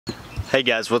Hey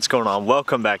guys, what's going on?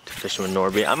 Welcome back to Fishing with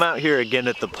Nordbye. I'm out here again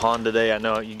at the pond today. I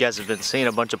know you guys have been seeing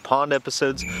a bunch of pond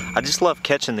episodes. I just love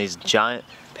catching these giant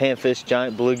panfish,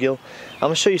 giant bluegill. I'm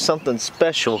gonna show you something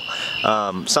special,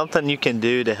 something you can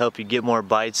do to help you get more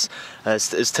bites,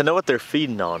 is to know what they're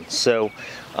feeding on. So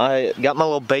I got my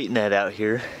little bait net out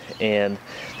here, and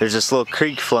there's this little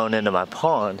creek flowing into my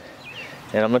pond,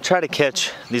 and I'm gonna try to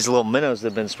catch these little minnows that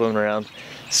have been swimming around,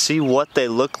 see what they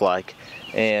look like.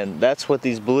 And that's what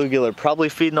these bluegill are probably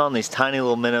feeding on, these tiny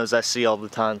little minnows I see all the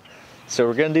time. So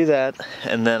we're gonna do that,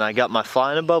 and then I got my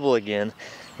fly in a bubble again,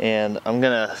 and I'm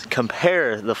gonna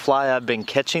compare the fly I've been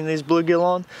catching these bluegill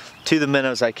on to the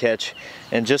minnows I catch,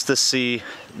 and just to see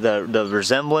the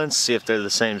resemblance, see if they're the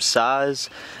same size,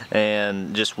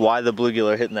 and just why the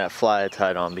bluegill are hitting that fly I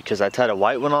tied on. Because I tied a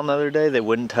white one on the other day, they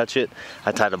wouldn't touch it.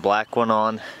 I tied a black one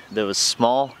on that was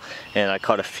small, and I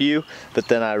caught a few, but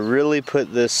then I really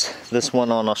put this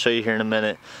one on, I'll show you here in a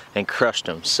minute, and crushed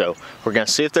them. So we're gonna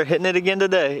see if they're hitting it again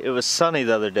today. It was sunny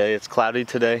the other day, it's cloudy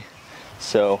today,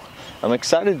 so I'm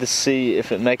excited to see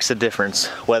if it makes a difference,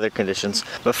 weather conditions.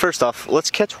 But first off,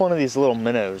 let's catch one of these little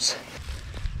minnows.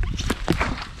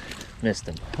 Missed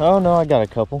him. Oh no, I got a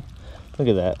couple. Look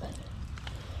at that.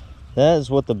 That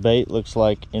is what the bait looks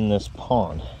like in this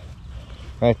pond.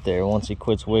 Right there, once he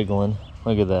quits wiggling.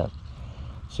 Look at that.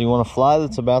 So you want a fly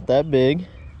that's about that big.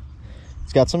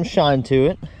 It's got some shine to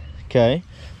it. Okay.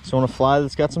 So you want a fly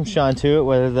that's got some shine to it,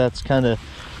 whether that's kind of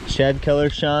shad color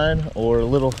shine or a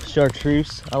little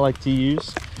chartreuse I like to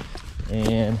use.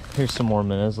 And here's some more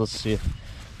minnows. Let's see if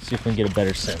we can get a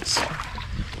better sense.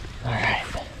 All right.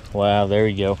 Wow, there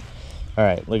we go. All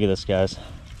right, look at this, guys.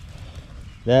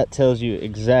 That tells you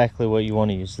exactly what you want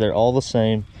to use. They're all the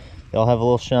same. They all have a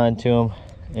little shine to them,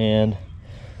 and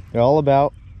they're all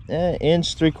about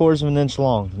inch, 3/4 of an inch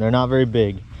long. They're not very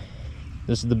big.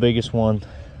 This is the biggest one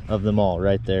of them all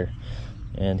right there,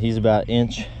 and he's about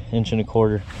inch and a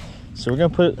quarter. So we're gonna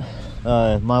put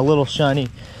my little shiny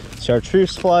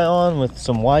chartreuse fly on with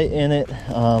some white in it,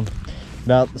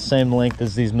 about the same length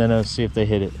as these minnows, see if they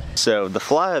hit it. So the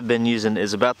fly I've been using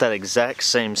is about that exact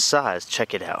same size.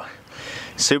 Check it out.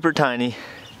 Super tiny.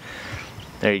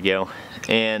 There you go.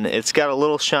 And it's got a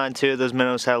little shine to it. Those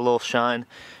minnows have a little shine,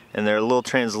 and they're a little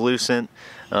translucent.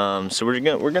 So we're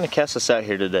gonna cast this out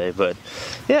here today. But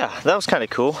yeah, that was kind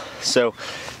of cool. So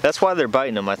that's why they're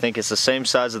biting them. I think it's the same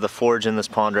size of the forage in this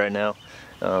pond right now.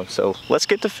 So let's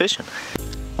get to fishing.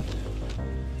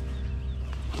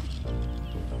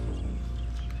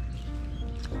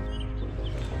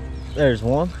 There's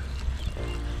one.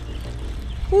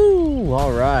 Woo,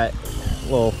 all right.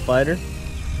 Little fighter.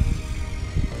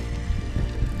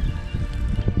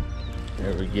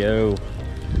 There we go.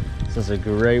 This is a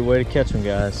great way to catch them,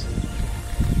 guys.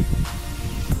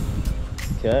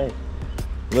 Okay.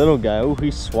 Little guy. Oh, he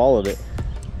swallowed it.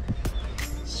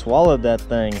 Swallowed that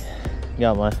thing.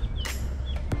 Got my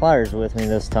pliers with me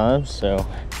this time, so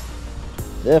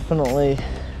definitely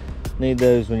need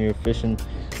those when you're fishing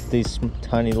these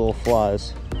tiny little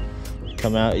flies.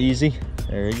 Come out easy.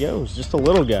 There he goes. Just a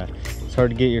little guy. It's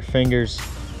hard to get your fingers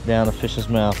down a fish's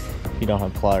mouth if you don't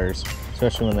have pliers,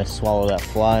 especially when they swallow that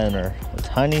fly and are a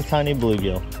tiny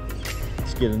bluegill.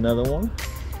 Let's get another one.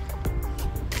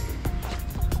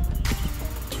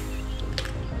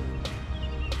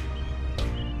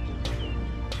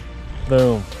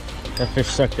 Boom. That fish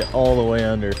sucked it all the way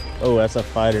under. Oh, that's a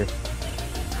fighter.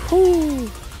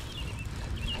 Whoo!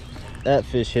 That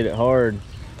fish hit it hard.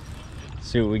 Let's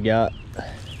see what we got.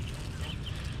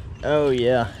 Oh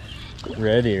yeah,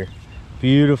 red ear.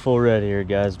 Beautiful red ear,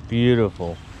 guys,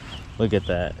 beautiful. Look at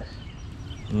that.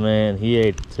 Man, he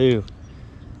ate it too.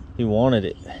 He wanted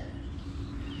it.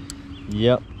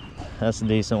 Yep, that's a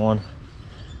decent one.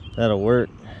 That'll work.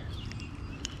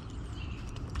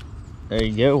 There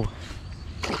you go.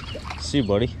 See you,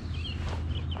 buddy.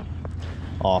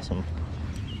 Awesome.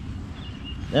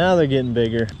 Now they're getting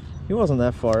bigger. He wasn't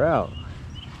that far out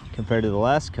compared to the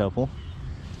last couple,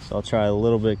 so I'll try a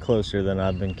little bit closer than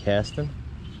I've been casting.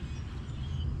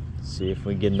 See if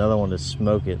we get another one to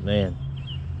smoke it. Man,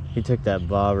 he took that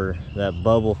bobber, that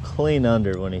bubble clean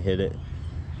under when he hit it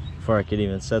before I could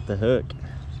even set the hook.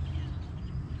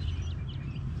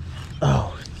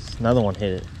 Oh, another one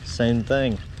hit it. Same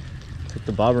thing. Took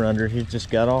the bobber under, he just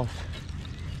got off.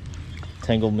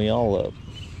 Tangled me all up.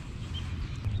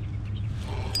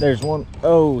 There's one.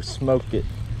 Oh, smoked it.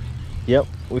 Yep,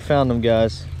 we found them,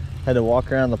 guys. Had to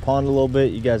walk around the pond a little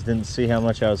bit. You guys didn't see how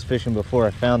much I was fishing before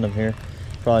I found them here.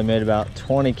 Probably made about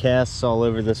 20 casts all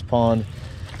over this pond.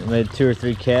 I made 2 or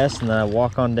 3 casts, and then I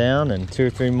walk on down and 2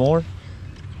 or 3 more.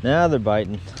 Now they're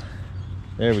biting.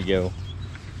 There we go.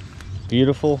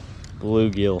 Beautiful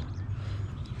bluegill.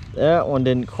 That one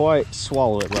didn't quite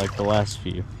swallow it like the last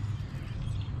few.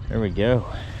 There we go.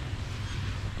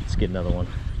 Let's get another one.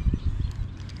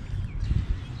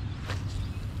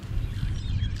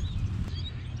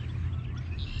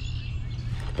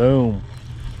 Boom.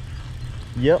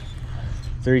 Yep.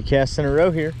 3 casts in a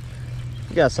row here.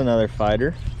 We got us another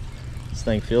fighter. This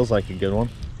thing feels like a good one.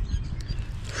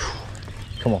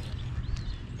 Come on.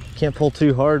 Can't pull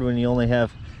too hard when you only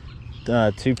have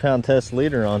 2 pound test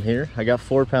leader on here. I got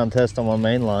 4 pound test on my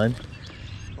main line.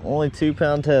 Only 2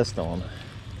 pound test on.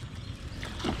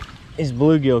 This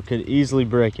bluegill could easily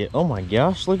break it. Oh my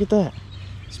gosh, look at that.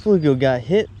 This bluegill got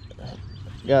hit,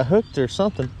 got hooked or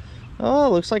something. Oh, it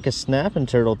looks like a snapping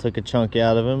turtle took a chunk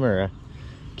out of him, or a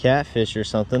catfish or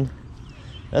something.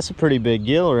 That's a pretty big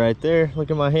gill right there.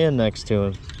 Look at my hand next to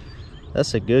him.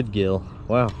 That's a good gill.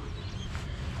 Wow.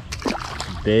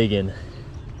 Big one.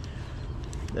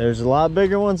 There's a lot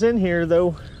bigger ones in here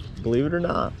though. Believe it or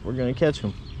not, we're gonna catch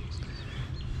them.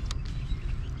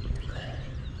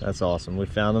 That's awesome. We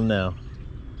found them now.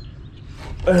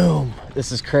 Boom.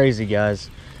 This is crazy,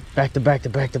 guys. Back to back to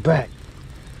back to back.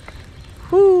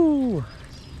 Whoo.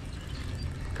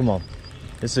 Come on.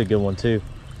 This is a good one too.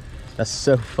 That's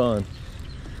so fun.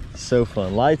 So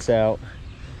fun. Lights out.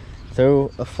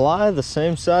 Throw a fly the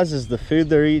same size as the food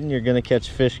they're eating, you're gonna catch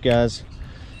fish, guys.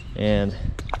 And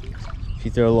if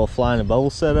you throw a little fly in a bubble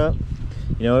setup,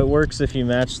 you know, it works if you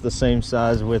match the same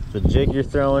size with the jig you're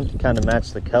throwing, kind of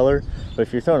match the color. But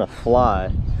if you're throwing a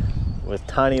fly with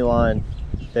tiny line,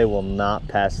 they will not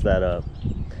pass that up.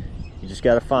 You just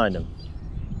got to find them.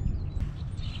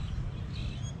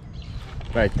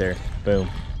 Right there. Boom.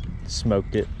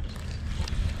 Smoked it.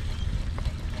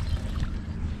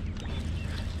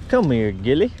 Come here,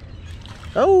 Gilly.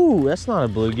 Oh, that's not a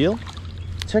bluegill.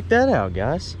 Check that out,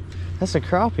 guys. That's a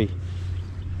crappie.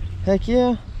 Heck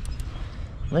yeah.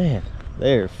 Man,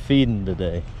 they're feeding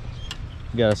today.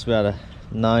 Got us about a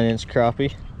 9-inch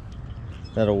crappie.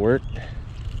 That'll work.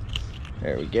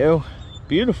 There we go.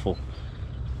 Beautiful.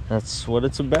 That's what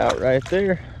it's about right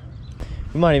there.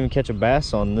 We might even catch a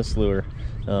bass on this lure.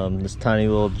 This tiny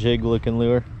little jig looking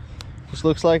lure. Just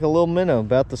looks like a little minnow,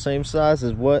 about the same size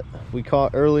as what we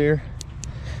caught earlier.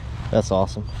 That's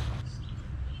awesome.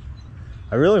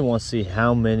 I really want to see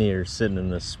how many are sitting in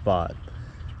this spot.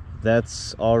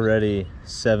 That's already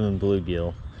 7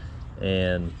 bluegill,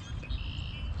 and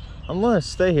I'm gonna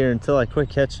stay here until I quit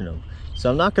catching them.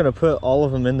 So I'm not gonna put all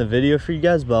of them in the video for you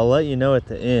guys, but I'll let you know at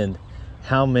the end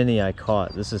how many I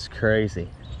caught. This is crazy.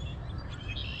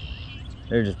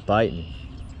 They're just biting.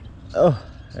 Oh,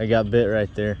 I got bit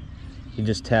right there. He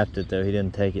just tapped it though, he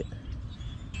didn't take it.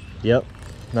 Yep,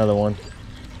 another one.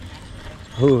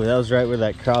 Ooh, that was right where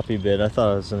that crappie bit. I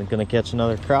thought I was gonna catch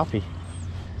another crappie.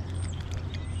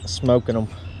 Smoking them.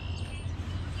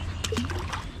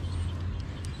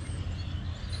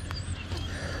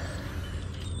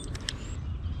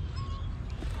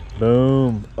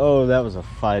 Boom. Oh, that was a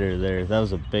fighter there. That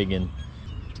was a big one.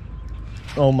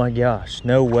 Oh my gosh,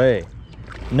 no way.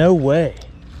 No way.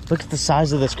 Look at the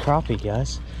size of this crappie,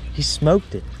 guys. He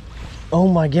smoked it. Oh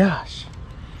my gosh.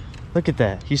 Look at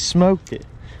that. He smoked it.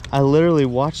 I literally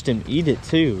watched him eat it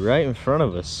too, right in front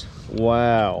of us.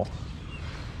 Wow.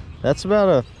 That's about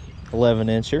a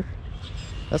 11-incher.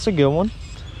 That's a good one.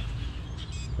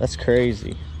 That's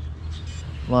crazy.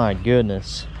 My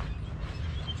goodness.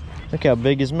 Look how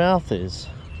big his mouth is.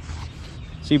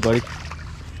 See, buddy?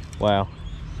 Wow.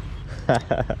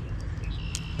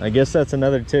 I guess that's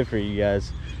another tip for you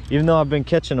guys. Even though I've been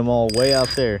catching them all way out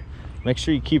there, make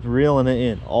sure you keep reeling it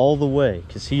in all the way,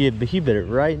 because he bit it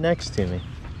right next to me.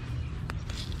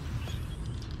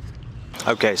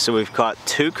 Okay, so we've caught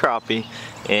 2 crappie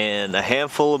and a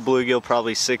handful of bluegill,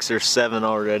 probably 6 or 7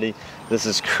 already. This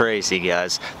is crazy,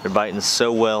 guys. They're biting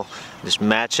so well. Just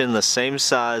matching the same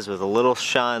size with a little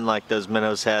shine like those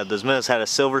minnows had. Those minnows had a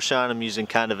silver shine. I'm using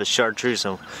kind of a chartreuse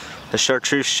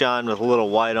shine with a little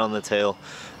white on the tail,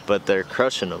 but they're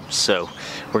crushing them. So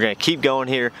we're gonna keep going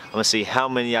here. I'm gonna see how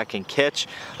many I can catch.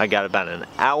 I got about an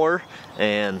hour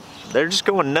and they're just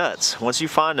going nuts. Once you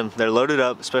find them, they're loaded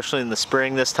up, especially in the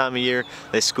spring this time of year.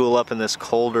 They school up in this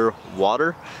colder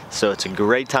water, so it's a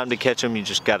great time to catch them. You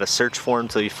just gotta search for them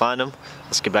until you find them.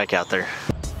 Let's get back out there.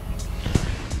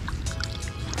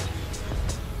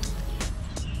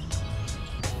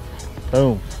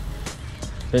 Boom.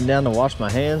 Been down to wash my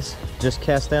hands, just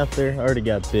cast out there, already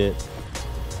got bit.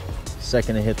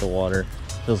 Second to hit the water,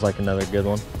 feels like another good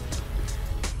one.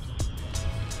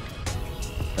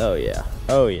 Oh yeah,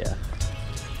 oh yeah.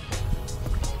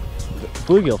 The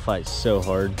bluegill fight's so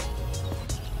hard.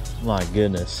 My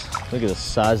goodness, look at the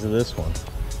size of this one.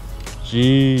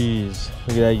 Jeez,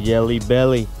 look at that yelly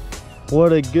belly.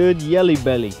 What a good yelly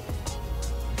belly.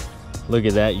 Look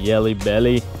at that yelly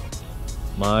belly.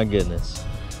 My goodness.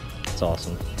 It's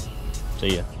awesome.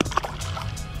 See ya.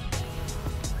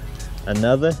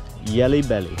 Another yelly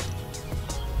belly.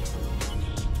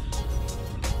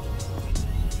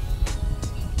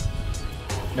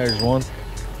 There's one.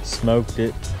 Smoked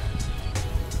it.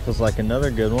 Feels like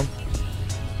another good one.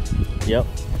 Yep.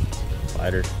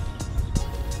 Fighter.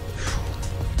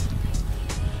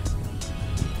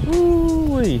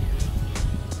 Woo-wee.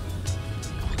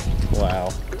 Wow.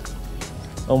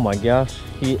 Oh my gosh.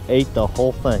 He ate the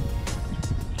whole thing.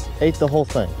 Ate the whole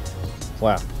thing.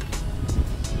 Wow.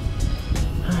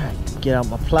 Alright, get out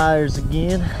my pliers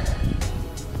again.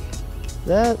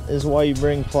 That is why you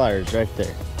bring pliers right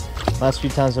there. Last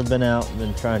few times I've been out, I've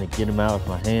been trying to get them out with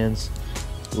my hands.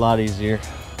 A lot easier.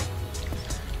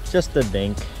 Just a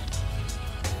dink.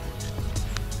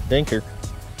 Dinker.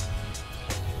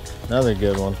 Another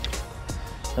good one.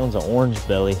 That one's an orange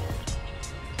belly.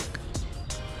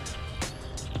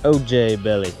 OJ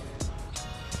belly.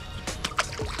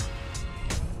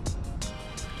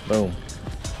 Boom.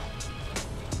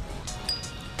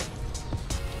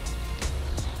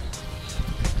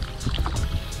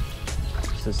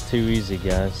 This is too easy,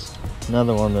 guys.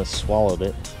 Another one that swallowed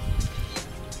it.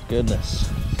 Goodness.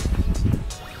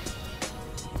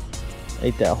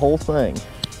 Ate that whole thing.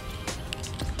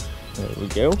 There we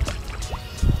go.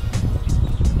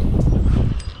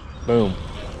 Boom.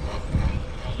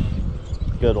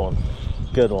 Good one.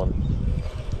 Good one.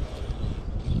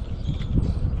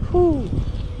 Whew.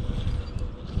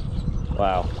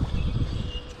 Wow.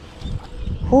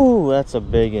 Whew, that's a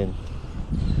big one.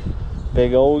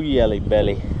 Big old yelly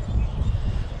belly.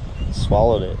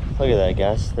 Swallowed it. Look at that,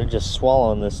 guys. They're just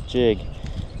swallowing this jig.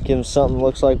 Give them something that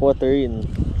looks like what they're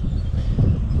eating.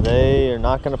 They are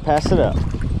not going to pass it up.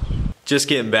 Just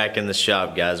getting back in the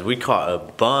shop, guys. We caught a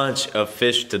bunch of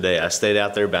fish today. I stayed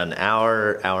out there about an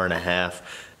hour, hour and a half,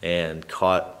 and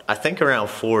caught, I think, around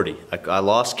 40. I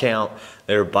lost count.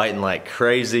 They were biting like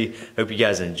crazy. Hope you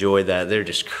guys enjoyed that. They're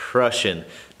just crushing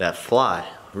that fly.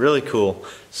 Really cool.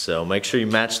 So make sure you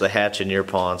match the hatch in your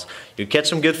ponds. You'll catch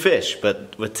some good fish.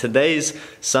 But with today's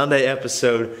Sunday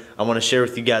episode, I want to share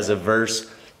with you guys a verse,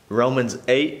 Romans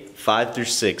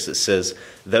 8:5-6. It says,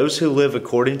 "Those who live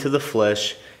according to the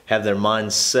flesh have their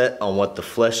minds set on what the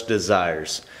flesh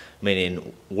desires,"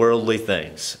 meaning worldly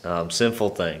things, sinful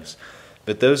things.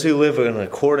 "But those who live in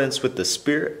accordance with the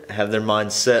Spirit have their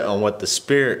minds set on what the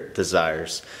Spirit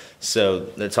desires." So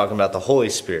they're talking about the Holy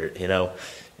Spirit, you know.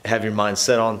 Have your mind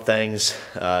set on things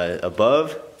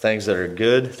above, things that are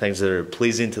good, things that are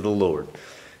pleasing to the Lord.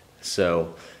 So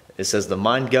it says, "The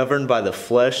mind governed by the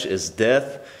flesh is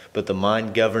death, but the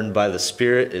mind governed by the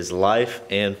Spirit is life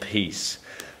and peace."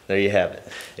 There you have it.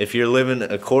 If you're living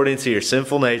according to your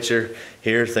sinful nature,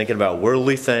 here thinking about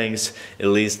worldly things, it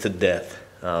leads to death.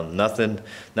 Nothing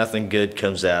good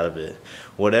comes out of it.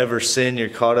 Whatever sin you're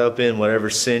caught up in, whatever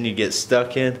sin you get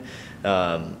stuck in,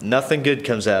 nothing good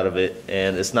comes out of it,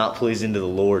 and it's not pleasing to the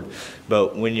Lord.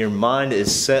 But when your mind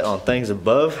is set on things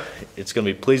above, it's going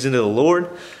to be pleasing to the Lord.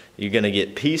 You're going to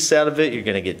get peace out of it. You're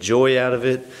going to get joy out of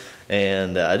it.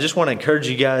 And I just want to encourage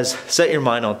you guys, set your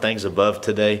mind on things above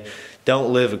today.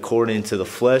 Don't live according to the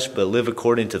flesh, but live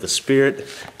according to the Spirit.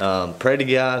 Pray to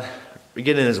God.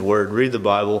 Get in His Word. Read the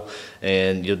Bible,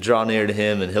 and you'll draw near to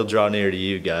Him, and He'll draw near to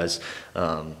you guys.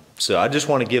 So I just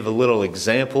want to give a little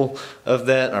example of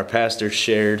that. Our pastor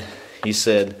shared, he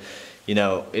said, you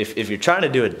know, if you're trying to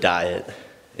do a diet,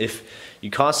 if you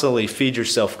constantly feed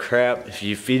yourself crap, if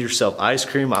you feed yourself ice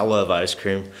cream, I love ice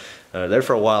cream. There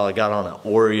for a while I got on an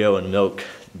Oreo and milk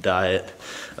diet.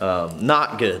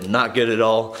 Not good at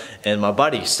all. And my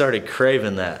body started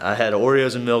craving that. I had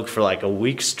Oreos and milk for like a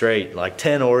week straight, like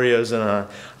 10 Oreos, and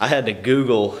I had to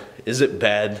Google, is it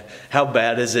bad? How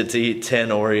bad is it to eat 10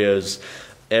 Oreos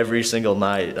every single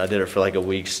night? I did it for like a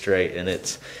week straight, and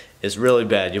it's really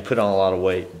bad. You put on a lot of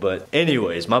weight. But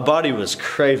anyways, my body was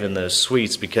craving those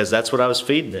sweets because that's what I was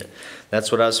feeding it. That's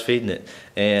what I was feeding it.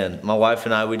 And my wife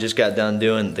and I, we just got done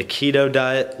doing the keto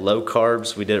diet, low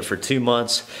carbs. We did it for 2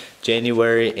 months,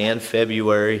 January and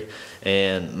February.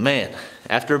 And man,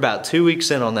 after about 2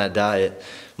 weeks in on that diet,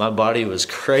 my body was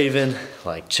craving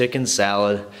like chicken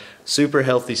salad, super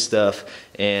healthy stuff,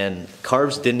 and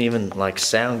carbs didn't even like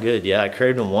sound good. Yeah, I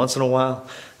craved them once in a while.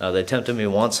 They tempted me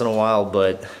once in a while,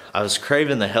 but I was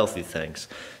craving the healthy things.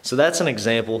 So that's an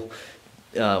example.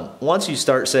 Once you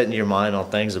start setting your mind on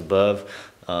things above,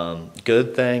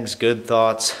 good things, good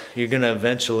thoughts, you're going to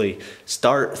eventually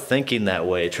start thinking that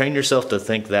way. Train yourself to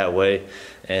think that way,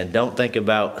 and don't think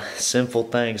about sinful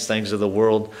things, things of the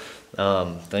world.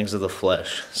 things of the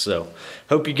flesh. So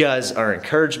hope you guys are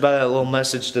encouraged by that little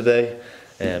message today,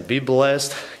 and be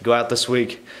blessed. Go out this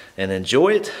week and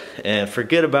enjoy it, and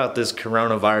forget about this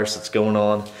coronavirus that's going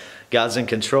on. God's in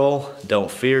control. Don't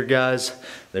fear, guys.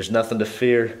 There's nothing to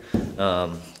fear.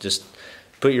 Just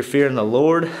put your fear in the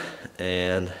Lord,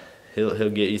 and He'll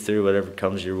get you through whatever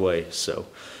comes your way. So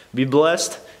be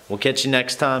blessed. We'll catch you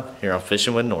next time here on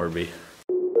Fishing with Nordbye.